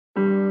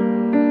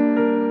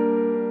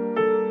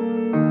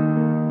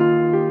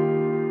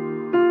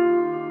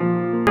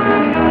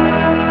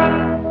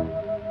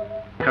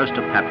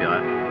coast of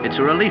Papua, it's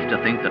a relief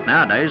to think that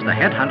nowadays the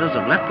headhunters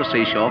have left the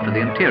seashore for the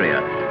interior,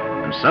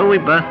 and so we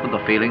berth with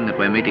the feeling that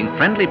we're meeting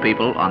friendly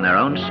people on their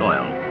own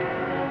soil.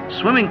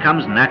 Swimming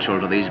comes natural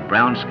to these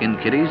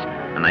brown-skinned kiddies,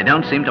 and they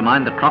don't seem to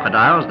mind the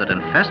crocodiles that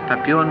infest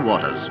Papuan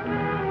waters.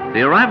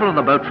 The arrival of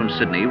the boat from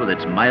Sydney with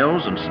its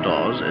mails and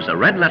stores is a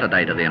red-letter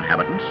day to the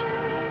inhabitants.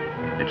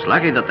 It's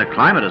lucky that the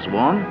climate is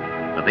warm,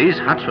 but these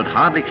huts would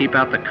hardly keep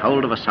out the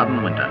cold of a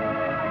southern winter.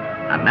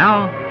 And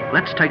now,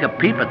 let's take a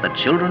peep at the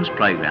children's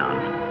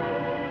playground.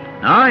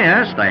 Oh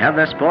yes, they have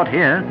their sport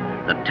here.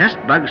 The test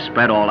bugs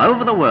spread all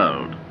over the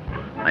world.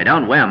 They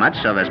don't wear much,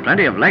 so there's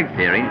plenty of leg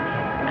theory,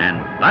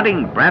 and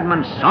budding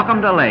Bradman sock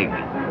 'em to leg.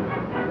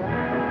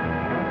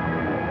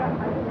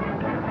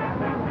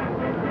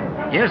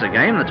 Here's a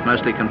game that's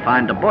mostly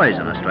confined to boys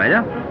in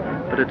Australia,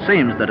 but it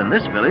seems that in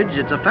this village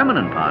it's a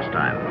feminine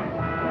pastime.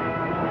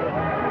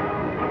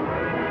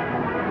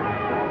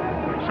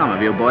 Some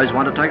of you boys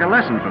want to take a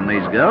lesson from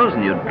these girls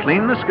and you'd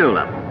clean the school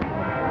up.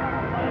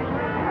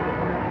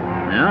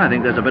 Yeah, I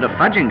think there's a bit of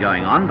fudging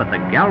going on, but the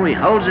gallery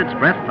holds its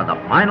breath for the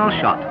final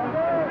shot.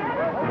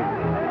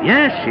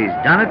 Yes, she's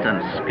done it and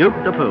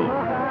scooped the poo.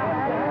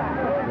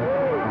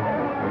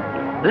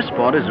 This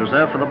sport is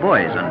reserved for the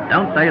boys, and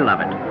don't they love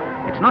it?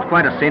 It's not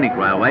quite a scenic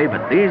railway,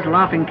 but these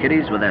laughing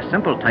kiddies with their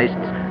simple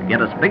tastes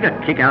get as big a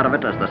kick out of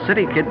it as the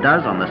city kid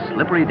does on the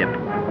slippery dip.